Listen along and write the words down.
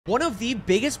One of the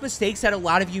biggest mistakes that a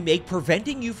lot of you make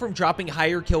preventing you from dropping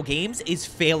higher kill games is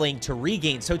failing to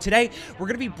regain. So today, we're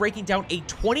going to be breaking down a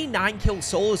 29 kill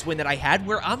solos win that I had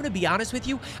where I'm going to be honest with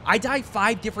you, I died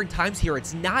 5 different times here.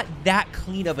 It's not that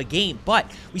clean of a game,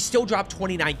 but we still dropped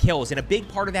 29 kills, and a big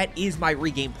part of that is my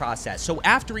regain process. So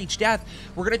after each death,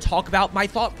 we're going to talk about my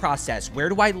thought process. Where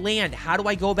do I land? How do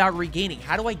I go about regaining?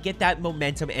 How do I get that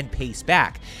momentum and pace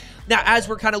back? Now, as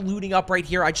we're kind of looting up right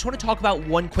here, I just want to talk about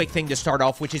one quick thing to start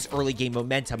off, which is early game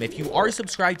momentum. If you are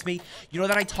subscribed to me, you know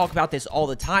that I talk about this all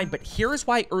the time, but here's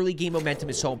why early game momentum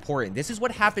is so important. This is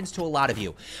what happens to a lot of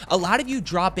you. A lot of you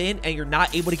drop in and you're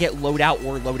not able to get loadout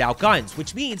or loadout guns,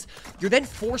 which means you're then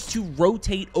forced to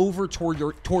rotate over towards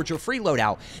your free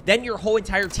loadout. Then your whole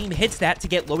entire team hits that to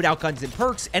get loadout guns and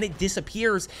perks, and it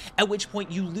disappears, at which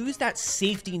point you lose that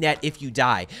safety net if you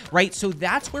die, right? So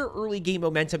that's where early game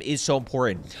momentum is so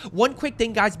important. One quick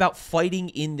thing, guys, about fighting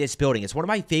in this building. It's one of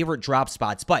my favorite drop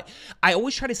spots, but I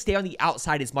always try to stay on the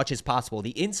outside as much as possible.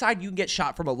 The inside, you can get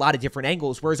shot from a lot of different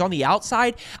angles, whereas on the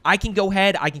outside, I can go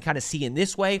ahead, I can kind of see in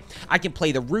this way, I can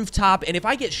play the rooftop, and if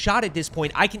I get shot at this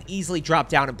point, I can easily drop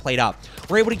down and play it up.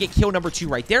 We're able to get kill number 2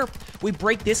 right there. We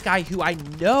break this guy who I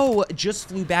know just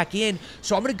flew back in,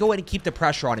 so I'm going to go ahead and keep the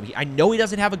pressure on him. I know he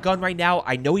doesn't have a gun right now.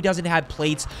 I know he doesn't have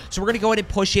plates, so we're going to go ahead and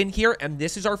push in here, and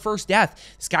this is our first death.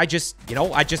 This guy just, you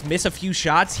know, I just miss a few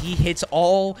shots. He hits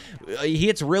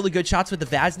really good shots with the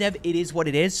Vaznev. It is what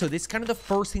it is. So this is kind of the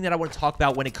first thing that I want to talk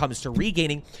about when it comes to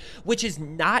regaining, which is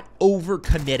not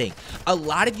overcommitting. A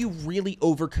lot of you really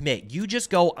overcommit. You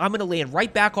just go, I'm going to land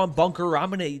right back on bunker, or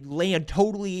I'm going to land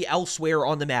totally elsewhere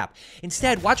on the map.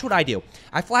 Instead, watch what I do.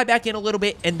 I fly back in a little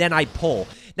bit and then I pull.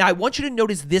 Now, I want you to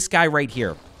notice this guy right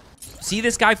here. See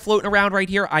this guy floating around right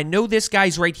here? I know this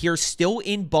guy's right here still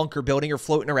in bunker building or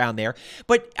floating around there.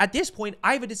 But at this point,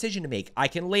 I have a decision to make. I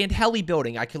can land heli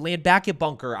building. I can land back at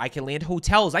bunker. I can land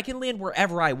hotels. I can land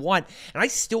wherever I want. And I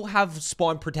still have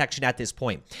spawn protection at this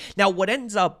point. Now, what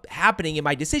ends up happening in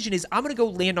my decision is I'm going to go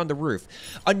land on the roof.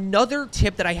 Another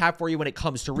tip that I have for you when it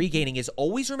comes to regaining is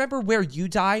always remember where you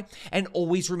die and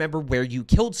always remember where you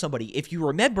killed somebody. If you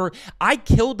remember, I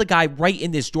killed the guy right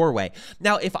in this doorway.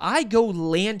 Now, if I go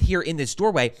land here in this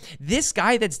doorway, this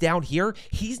guy that's down here,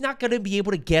 he's not going to be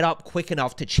able to get up quick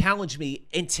enough to challenge me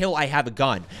until I have a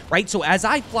gun, right? So as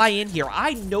I fly in here,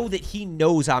 I know that he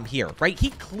knows I'm here, right? He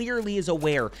clearly is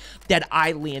aware that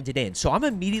I landed in. So I'm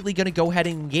immediately going to go ahead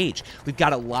and engage. We've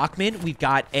got a Lockman. We've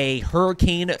got a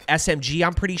Hurricane SMG,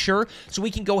 I'm pretty sure. So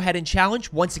we can go ahead and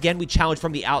challenge. Once again, we challenge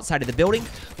from the outside of the building.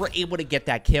 We're able to get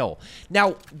that kill.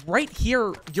 Now, right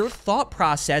here, your thought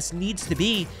process needs to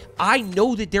be, I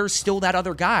know that there's still that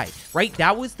other guy, right?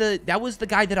 That was the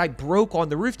guy that I broke on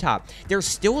the rooftop. There's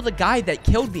still the guy that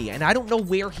killed me, and I don't know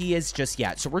where he is just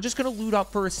yet. So we're just going to loot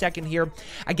up for a second here.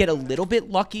 I get a little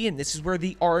bit lucky, and this is where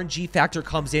the RNG factor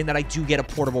comes in, that I do get a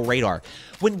portable radar.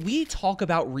 When we talk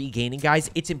about regaining,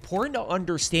 guys, it's important to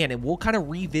understand, and we'll kind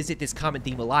of revisit this common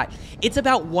theme a lot. It's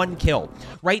about one kill,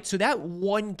 right? So that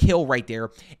one kill right there,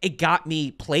 it got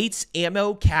me plates,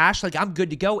 ammo, cash, like I'm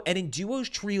good to go. And in duos,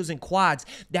 trios, and quads,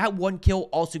 that one kill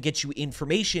also gets you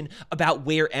information about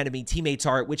where enemy teammates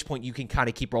are, at which point you can kind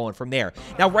of keep rolling from there.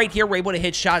 Now, right here, we're able to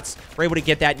hit shots. We're able to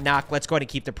get that knock. Let's go ahead and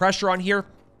keep the pressure on here.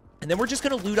 And then we're just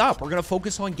going to loot up. We're going to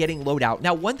focus on getting loadout.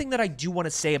 Now, one thing that I do want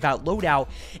to say about loadout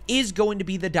is going to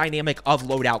be the dynamic of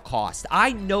loadout cost.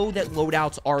 I know that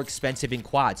loadouts are expensive in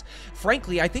quads.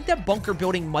 Frankly, I think that bunker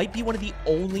building might be one of the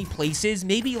only places,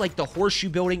 maybe like the horseshoe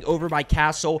building over by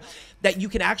castle, that you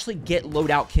can actually get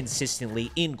loadout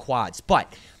consistently in quads.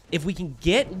 But if we can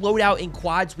get loadout in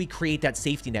quads, we create that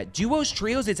safety net. Duos,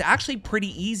 trios, it's actually pretty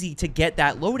easy to get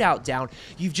that loadout down.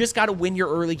 You've just got to win your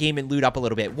early game and loot up a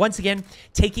little bit. Once again,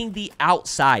 taking the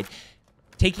outside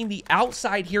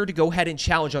here to go ahead and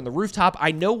challenge on the rooftop.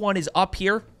 I know one is up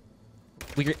here.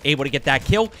 We're able to get that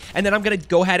kill, and then I'm going to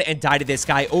go ahead and die to this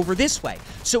guy over this way.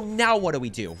 So now what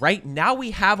do, right? Now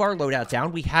we have our loadout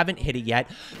down. We haven't hit it yet.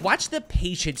 Watch the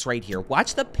patience right here.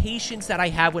 Watch the patience that I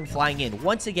have when flying in.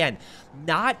 Once again,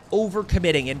 not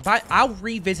overcommitting, and I'll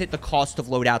revisit the cost of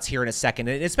loadouts here in a second,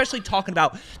 and especially talking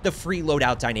about the free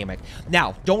loadout dynamic.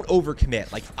 Now, don't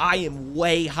overcommit. Like, I am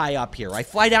way high up here. I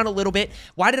fly down a little bit.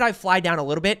 Why did I fly down a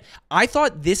little bit? I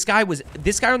thought this guy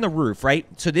on the roof, right?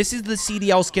 So this is the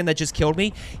CDL skin that just killed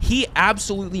me. He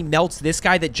absolutely melts this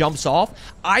guy that jumps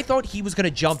off. I thought he was going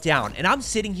to jump down, and I'm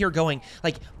sitting here going,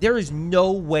 like, there is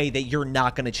no way that you're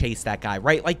not going to chase that guy,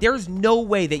 right? Like, there's no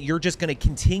way that you're just going to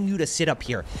continue to sit up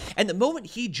here. And the moment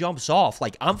he jumps off,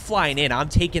 like, I'm flying in, I'm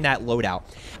taking that loadout.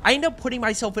 I end up putting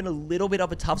myself in a little bit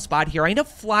of a tough spot here. I end up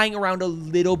flying around a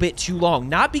little bit too long,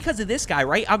 not because of this guy,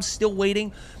 right? I'm still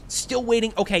waiting Still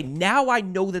waiting. Okay, now I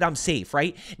know that I'm safe,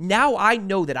 right? Now I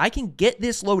know that I can get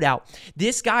this loadout.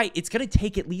 This guy, it's going to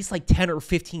take at least like 10 or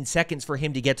 15 seconds for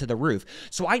him to get to the roof.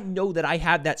 So I know that I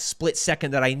have that split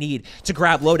second that I need to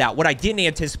grab loadout. What I didn't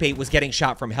anticipate was getting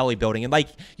shot from heli building. And like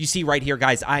you see right here,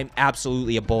 guys, I'm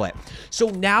absolutely a bullet. So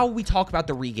now we talk about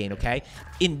the regain, okay?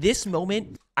 In this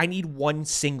moment, I need one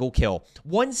single kill.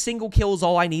 One single kill is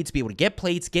all I need to be able to get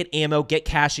plates, get ammo, get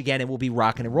cash again, and we'll be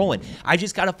rocking and rolling. I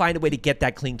just got to find a way to get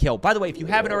that clean kill. By the way, if you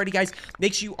haven't already, guys,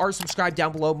 make sure you are subscribed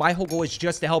down below. My whole goal is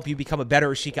just to help you become a better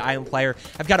Ashika Island player.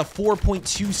 I've got a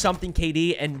 4.2 something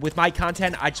KD, and with my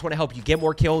content, I just want to help you get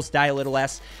more kills, die a little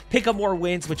less, pick up more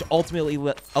wins, which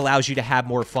ultimately allows you to have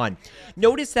more fun.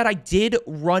 Notice that I did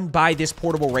run by this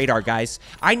portable radar, guys.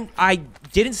 I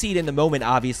didn't see it in the moment,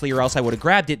 obviously, or else I would have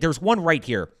grabbed it. There's one right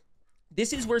here.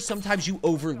 This is where sometimes you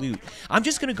over-loot. I'm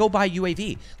just going to go buy a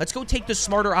UAV. Let's go take the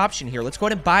smarter option here. Let's go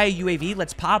ahead and buy a UAV.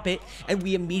 Let's pop it, and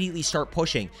we immediately start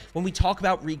pushing. When we talk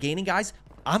about regaining, guys,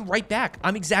 I'm right back.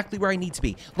 I'm exactly where I need to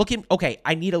be. Looking, okay,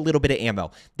 I need a little bit of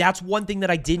ammo. That's one thing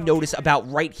that I did notice about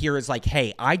right here is like,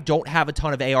 hey, I don't have a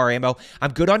ton of AR ammo.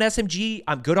 I'm good on SMG.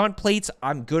 I'm good on plates.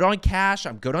 I'm good on cash.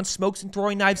 I'm good on smokes and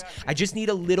throwing knives. I just need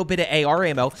a little bit of AR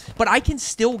ammo, but I can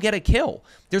still get a kill.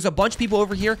 There's a bunch of people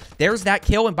over here. There's that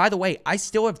kill. And by the way, I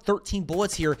still have 13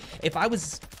 bullets here. If I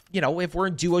was, you know, if we're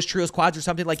in duos, trios, quads or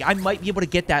something, like I might be able to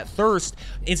get that thirst.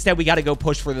 Instead, we got to go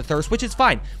push for the thirst, which is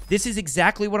fine. This is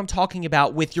exactly what I'm talking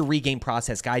about with your regain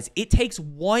process, guys. It takes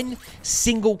one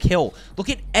single kill. Look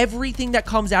at everything that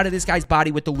comes out of this guy's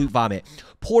body with the loot vomit.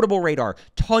 Portable radar,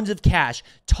 tons of cash,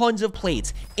 tons of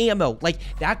plates, ammo. Like,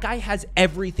 that guy has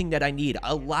everything that I need.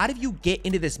 A lot of you get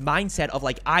into this mindset of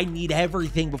like, I need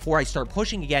everything before I start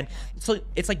pushing again. So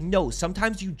it's like, no,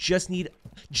 sometimes you just need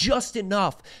just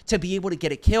enough to be able to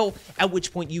get a kill, at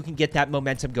which point you can get that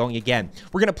momentum going again.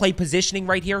 We're going to play positioning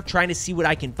right here, trying to see what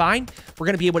I can find. We're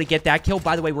going to be able to get that kill.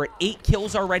 By the way, we're at 8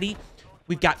 kills already.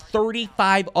 We've got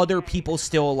 35 other people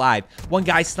still alive. One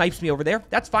guy snipes me over there.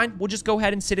 That's fine. We'll just go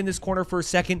ahead and sit in this corner for a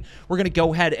second. We're going to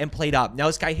go ahead and play it up. Now,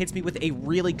 this guy hits me with a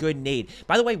really good nade.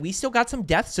 By the way, we still got some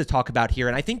deaths to talk about here,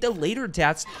 and I think the later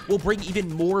deaths will bring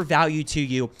even more value to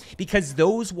you because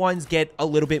those ones get a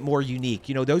little bit more unique.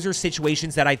 You know, those are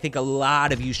situations that I think a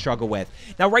lot of you struggle with.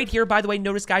 Now, right here, by the way,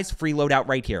 notice, guys, free loadout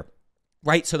right here.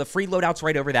 Right, so the free loadout's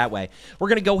right over that way. We're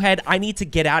going to go ahead. I need to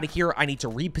get out of here. I need to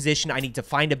reposition. I need to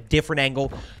find a different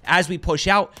angle. As we push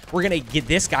out, we're going to get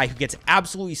this guy who gets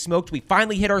absolutely smoked. We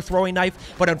finally hit our throwing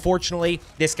knife, but unfortunately,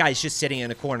 this guy's just sitting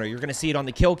in a corner. You're going to see it on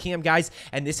the kill cam, guys,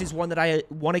 and this is one that I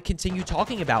want to continue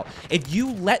talking about. If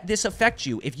you let this affect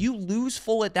you, if you lose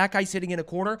full at that guy sitting in a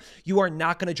corner, you are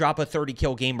not going to drop a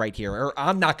 30-kill game right here, or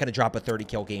I'm not going to drop a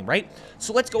 30-kill game, right?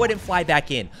 So let's go ahead and fly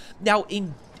back in. Now,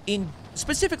 in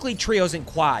specifically trios and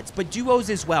quads, but duos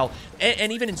as well,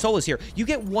 and even in solos here, you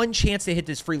get one chance to hit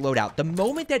this free loadout. The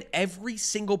moment that every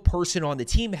single person on the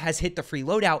team has hit the free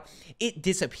loadout, it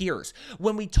disappears.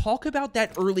 When we talk about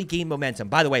that early game momentum,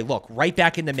 by the way, look, right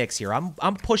back in the mix here. I'm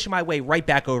pushing my way right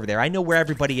back over there. I know where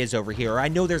everybody is over here. I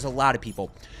know there's a lot of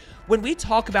people. When we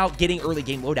talk about getting early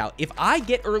game loadout, if I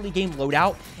get early game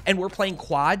loadout and we're playing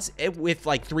quads with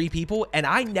like 3 people and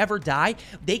I never die,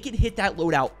 they can hit that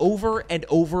loadout over and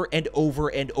over and over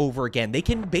and over again. They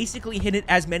can basically hit it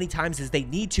as many times as they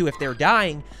need to if they're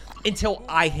dying until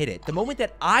I hit it. The moment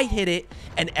that I hit it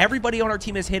and everybody on our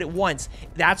team has hit it once,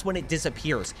 that's when it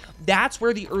disappears. That's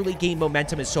where the early game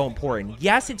momentum is so important.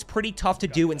 Yes, it's pretty tough to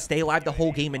do and stay alive the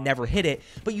whole game and never hit it,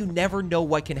 but you never know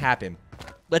what can happen.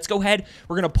 Let's go ahead.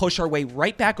 We're going to push our way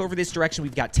right back over this direction.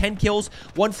 We've got 10 kills,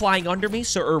 one flying under me,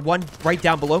 or one right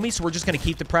down below me. So we're just going to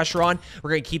keep the pressure on.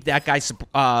 We're going to keep that guy,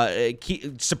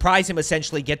 surprise him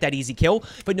essentially, get that easy kill.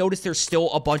 But notice there's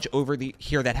still a bunch over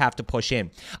here that have to push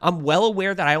in. I'm well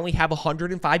aware that I only have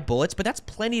 105 bullets, but that's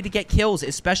plenty to get kills,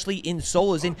 especially in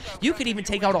solos. And you could even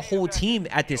take out a whole team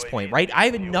at this point, right? I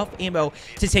have enough ammo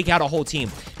to take out a whole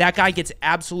team. That guy gets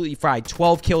absolutely fried.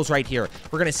 12 kills right here.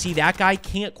 We're going to see that guy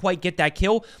can't quite get that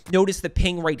kill. Notice the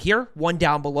ping right here, one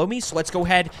down below me. So let's go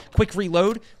ahead, quick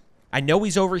reload. I know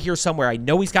he's over here somewhere. I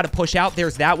know he's got to push out.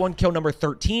 There's that one, kill number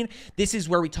 13. This is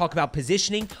where we talk about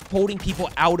positioning, holding people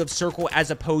out of circle as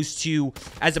opposed to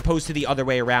the other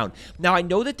way around. Now, I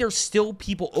know that there's still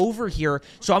people over here,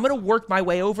 so I'm going to work my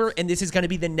way over, and this is going to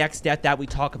be the next death that we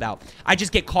talk about. I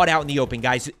just get caught out in the open,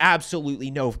 guys.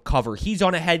 Absolutely no cover. He's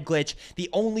on a head glitch. The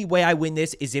only way I win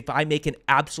this is if I make an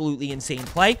absolutely insane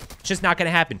play. It's just not going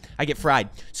to happen. I get fried.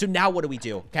 So now what do we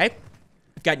do, okay?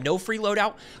 Got no free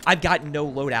loadout. I've got no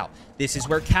loadout. This is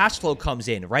where cash flow comes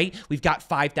in, right? We've got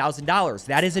 $5,000.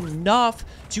 That is enough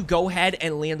to go ahead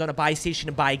and land on a buy station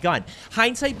and buy a gun.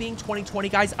 Hindsight being 2020,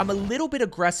 guys, I'm a little bit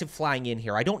aggressive flying in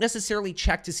here. I don't necessarily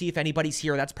check to see if anybody's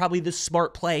here. That's probably the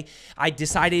smart play. I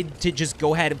decided to just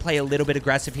go ahead and play a little bit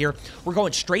aggressive here. We're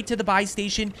going straight to the buy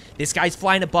station. This guy's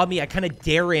flying above me. I kind of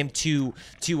dare him to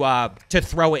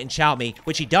throw it and chow me,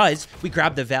 which he does. We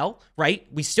grab the Vel, right?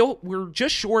 We're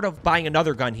just short of buying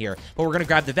another gun here, but we're gonna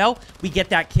grab the Vel. We get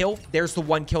that kill. There's the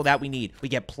one kill that we need. We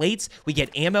get plates, we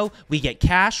get ammo, we get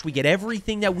cash, we get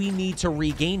everything that we need to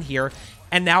regain here.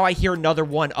 And now I hear another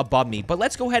one above me. But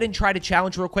let's go ahead and try to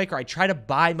challenge real quick, or I try to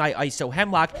buy my ISO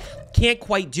Hemlock. Can't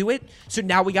quite do it. So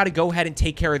now we got to go ahead and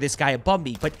take care of this guy above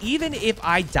me. But even if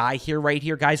I die here, right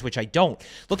here, guys, which I don't,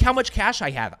 look how much cash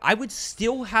I have. I would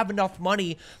still have enough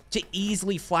money to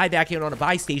easily fly back in on a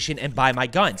buy station and buy my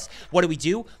guns. What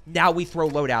do? Now we throw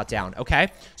loadout down, okay?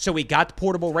 So we got the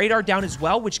portable radar down as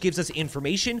well, which gives us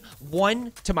information.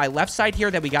 One to my left side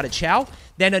here that we got to chow.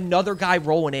 Then another guy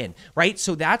rolling in, right?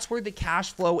 So that's where the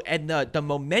cash flow and the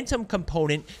momentum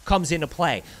component comes into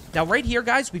play. Now, right here,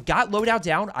 guys, we've got loadout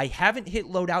down. I haven't hit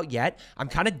loadout yet. I'm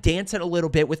kind of dancing a little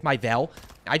bit with my Vel.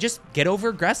 I just get over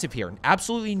aggressive here.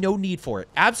 Absolutely no need for it.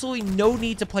 Absolutely no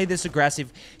need to play this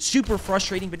aggressive. Super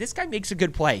frustrating, but this guy makes a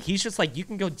good play. He's just like, you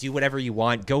can go do whatever you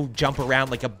want. Go jump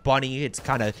around like a bunny. It's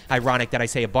kind of ironic that I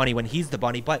say a bunny when he's the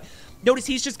bunny, but notice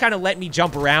he's just kind of letting me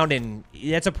jump around, and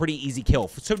that's a pretty easy kill.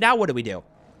 So now what do?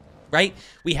 Right?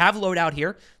 We have loadout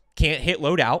here. Can't hit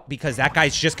loadout because that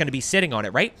guy's just going to be sitting on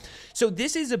it, right? So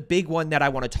this is a big one that I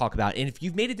want to talk about. And if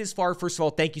you've made it this far, first of all,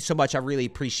 thank you so much. I really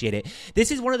appreciate it.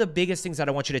 This is one of the biggest things that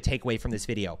I want you to take away from this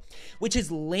video, which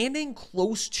is landing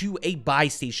close to a buy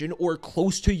station or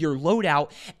close to your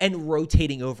loadout and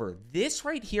rotating over. This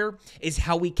right here is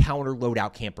how we counter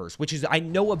loadout campers, which is, I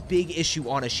know, a big issue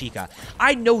on Ashika.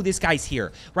 I know this guy's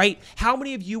here, right? How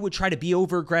many of you would try to be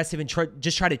over aggressive and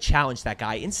just try to challenge that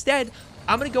guy? Instead,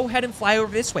 I'm going to go ahead and fly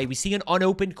over this way. We see an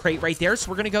unopened crate right there,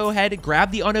 so we're going to go ahead and grab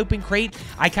the unopened crate.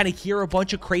 I kind of hear a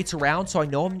bunch of crates around, so I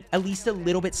know I'm at least a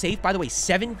little bit safe. By the way,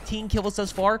 17 kills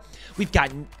thus far. We've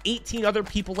got 18 other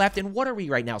people left, and what are we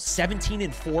right now? 17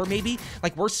 and 4 maybe?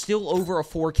 Like, we're still over a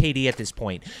 4 KD at this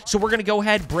point. So we're going to go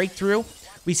ahead, break through.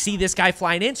 We see this guy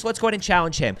flying in, so let's go ahead and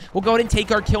challenge him. We'll go ahead and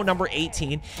take our kill number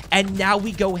 18, and now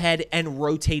we go ahead and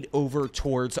rotate over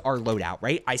towards our loadout,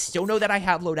 right? I still know that I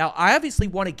have loadout. I obviously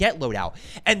want to get loadout,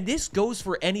 and this goes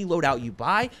for any loadout you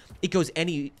buy. It goes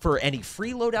for any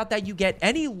free loadout that you get,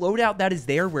 any loadout that is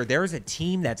there where there's a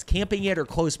team that's camping it or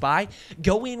close by.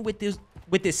 Go in with this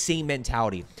same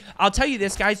mentality. I'll tell you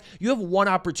this, guys, you have one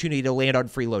opportunity to land on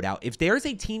free loadout. If there's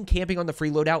a team camping on the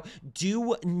free loadout,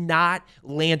 do not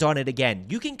land on it again.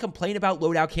 You can complain about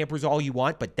loadout campers all you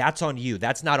want, but that's on you.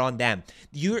 That's not on them.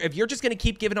 If you're just going to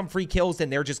keep giving them free kills, then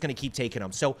they're just going to keep taking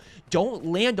them. So don't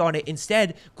land on it.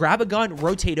 Instead, grab a gun,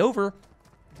 rotate over.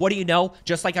 What do you know?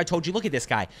 Just like I told you, look at this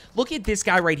guy. Look at this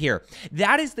guy right here.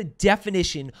 That is the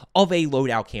definition of a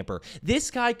loadout camper.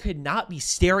 This guy could not be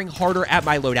staring harder at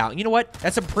my loadout. You know what?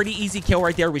 That's a pretty easy kill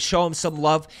right there. We show him some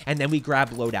love, and then we grab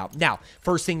loadout. Now,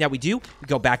 first thing that we do, we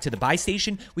go back to the buy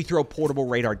station. We throw portable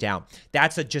radar down.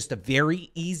 That's just a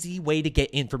very easy way to get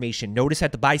information. Notice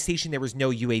at the buy station, there was no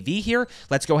UAV here.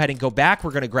 Let's go ahead and go back.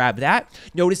 We're going to grab that.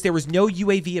 Notice there was no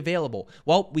UAV available.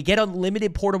 Well, we get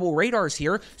unlimited portable radars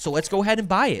here, so let's go ahead and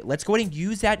buy it. Let's go ahead and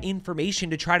use that information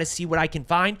to try to see what I can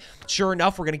find. Sure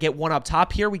enough, we're going to get one up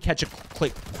top here. We catch a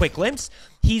quick glimpse.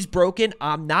 He's broken.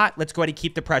 I'm not. Let's go ahead and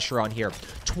keep the pressure on here.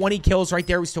 20 kills right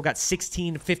there. We still got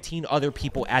 16, 15 other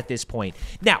people at this point.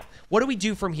 Now, what do we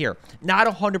do from here? Not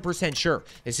 100% sure.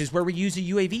 This is where we use a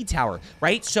UAV tower,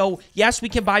 right? So, yes, we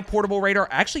can buy portable radar.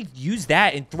 Actually, use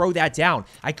that and throw that down.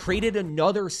 I created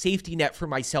another safety net for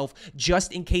myself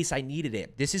just in case I needed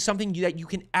it. This is something that you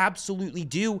can absolutely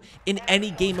do in any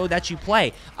game mode that you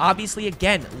play. Obviously,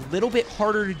 again, a little bit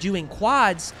harder to do in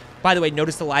quads. By the way,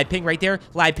 notice the live ping right there.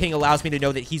 Live ping allows me to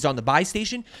know that he's on the buy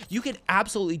station. You can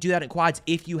absolutely do that in quads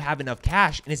if you have enough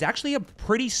cash, and it's actually a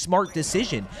pretty smart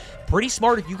decision. Pretty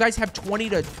smart if you guys have 20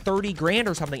 to 30 grand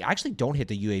or something. I actually don't hit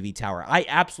the UAV tower. I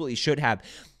absolutely should have.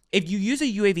 If you use a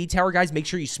UAV tower, guys, make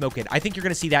sure you smoke it. I think you're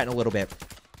going to see that in a little bit.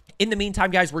 In the meantime,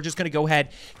 guys, we're just going to go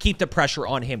ahead, keep the pressure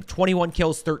on him. 21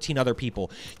 kills, 13 other people.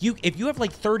 If you have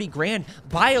like 30 grand,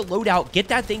 buy a loadout, get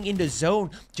that thing into zone,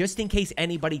 just in case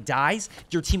anybody dies.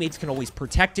 Your teammates can always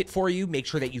protect it for you, make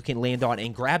sure that you can land on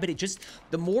and grab it.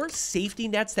 The more safety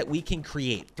nets that we can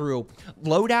create through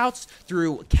loadouts,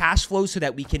 through cash flow so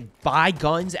that we can buy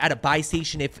guns at a buy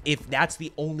station if that's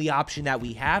the only option that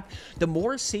we have, the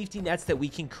more safety nets that we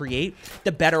can create,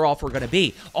 the better off we're going to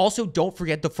be. Also, don't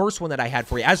forget the first one that I had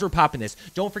for you. As we're popping this,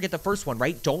 don't forget the first one,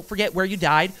 right? Don't forget where you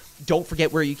died. Don't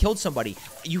forget where you killed somebody.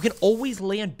 You can always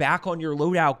land back on your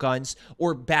loadout guns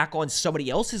or back on somebody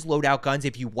else's loadout guns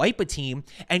if you wipe a team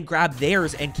and grab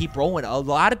theirs and keep rolling. A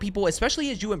lot of people,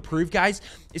 especially as you improve, guys,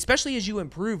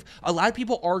 a lot of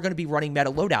people are going to be running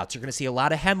meta loadouts. You're going to see a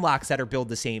lot of hemlocks that are built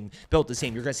the same. You're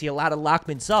going to see a lot of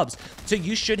Lockman subs. So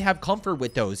you should have comfort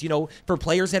with those. You know, for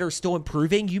players that are still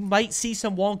improving, you might see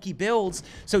some wonky builds.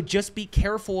 So just be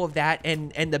careful of that,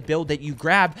 and the build that you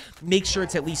grab, make sure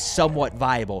it's at least somewhat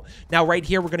viable. Now, right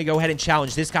here, we're going to go ahead and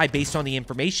challenge this guy based on the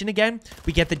information again.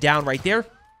 We get the down right there.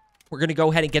 We're going to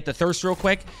go ahead and get the thirst real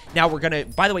quick. Now we're going to,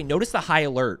 by the way, notice the high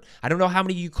alert. I don't know how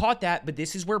many of you caught that, but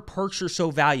this is where perks are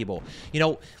so valuable. You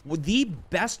know, the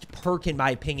best perk, in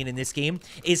my opinion, in this game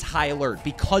is high alert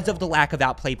because of the lack of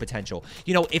outplay potential.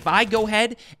 You know, if I go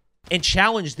ahead and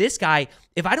challenge this guy,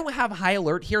 if I don't have high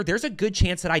alert here, there's a good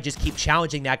chance that I just keep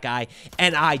challenging that guy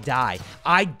and I die.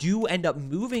 I do end up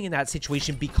moving in that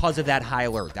situation because of that high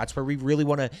alert. That's where we really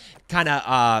want to kind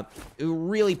of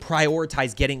really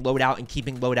prioritize getting loadout and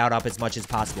keeping loadout up as much as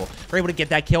possible. We're able to get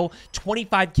that kill.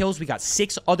 25 kills. We got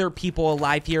 6 other people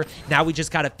alive here. Now we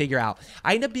just got to figure out.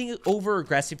 I end up being over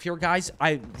aggressive here, guys.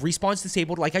 Respawn's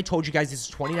disabled. Like I told you guys, this is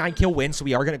 29 kill win, so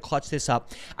we are going to clutch this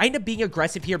up. I end up being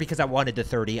aggressive here because I wanted the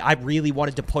 30. I really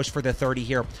wanted to push for the 30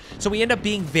 here. So we end up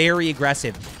being very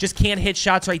aggressive. Just can't hit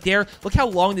shots right there. Look how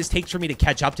long this takes for me to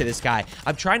catch up to this guy.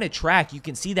 I'm trying to track. You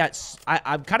can see that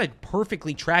I'm kind of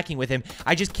perfectly tracking with him.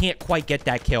 I just can't quite get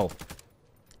that kill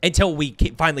until we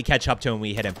finally catch up to him and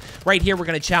we hit him. Right here, we're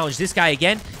going to challenge this guy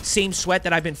again. Same sweat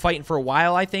that I've been fighting for a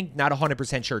while, I think. Not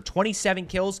 100% sure. 27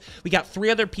 kills. We got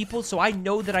 3 other people, so I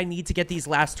know that I need to get these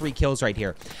last 3 kills right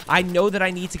here. I know that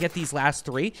I need to get these last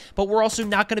 3, but we're also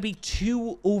not going to be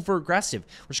too over-aggressive.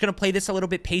 We're just going to play this a little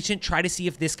bit patient, try to see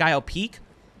if this guy will peek.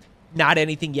 Not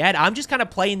anything yet. I'm just kind of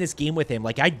playing this game with him.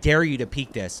 Like, I dare you to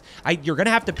peek this. You're going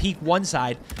to have to peek one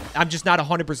side. I'm just not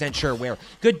 100% sure where.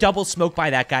 Good double smoke by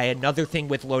that guy. Another thing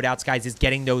with loadouts, guys, is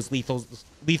getting those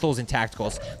lethals and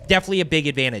tacticals. Definitely a big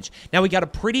advantage. Now, we got a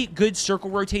pretty good circle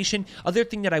rotation. Other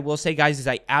thing that I will say, guys, is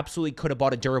I absolutely could have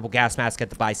bought a durable gas mask at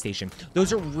the buy station.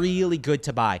 Those are really good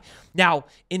to buy. Now,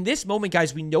 in this moment,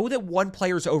 guys, we know that one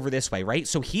player's over this way, right?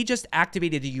 So he just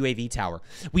activated the UAV tower.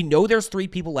 We know there's 3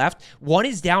 people left. One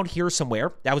is down here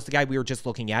somewhere. That was the guy we were just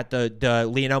looking at, the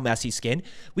Lionel Messi skin.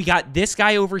 We got this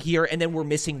guy over here, and then we're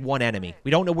missing one enemy.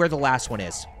 We don't know where the last one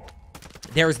is.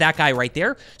 There's that guy right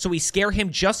there. So we scare him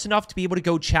just enough to be able to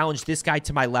go challenge this guy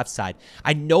to my left side.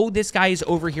 I know this guy is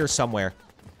over here somewhere.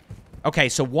 Okay,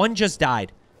 so one just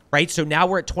died. Right, so now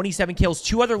we're at 27 kills.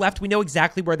 2 other left. We know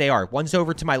exactly where they are. One's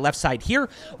over to my left side here.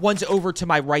 One's over to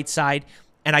my right side.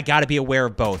 And I got to be aware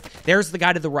of both. There's the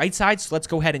guy to the right side, so let's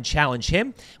go ahead and challenge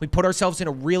him. We put ourselves in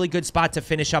a really good spot to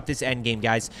finish up this end game,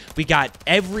 guys. We got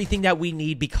everything that we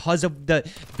need because of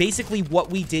basically what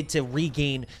we did to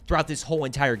regain throughout this whole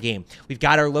entire game. We've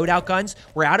got our loadout guns.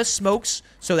 We're out of smokes,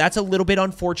 so that's a little bit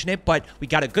unfortunate, but we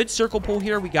got a good circle pull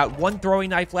here. We got 1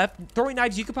 throwing knife left. Throwing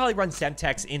knives, you could probably run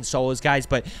Semtex in solos, guys,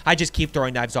 but I just keep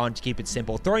throwing knives on to keep it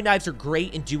simple. Throwing knives are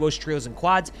great in duos, trios, and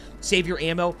quads. Save your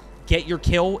ammo. Get your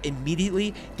kill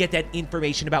immediately. Get that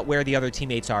information about where the other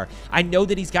teammates are. I know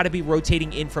that he's got to be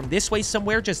rotating in from this way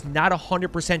somewhere, just not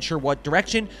 100% sure what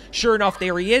direction. Sure enough,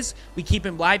 there he is. We keep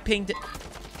him live pinged.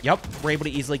 Yep, we're able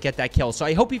to easily get that kill. So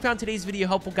I hope you found today's video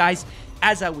helpful, guys.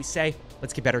 As I always say,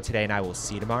 let's get better today, and I will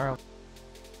see you tomorrow.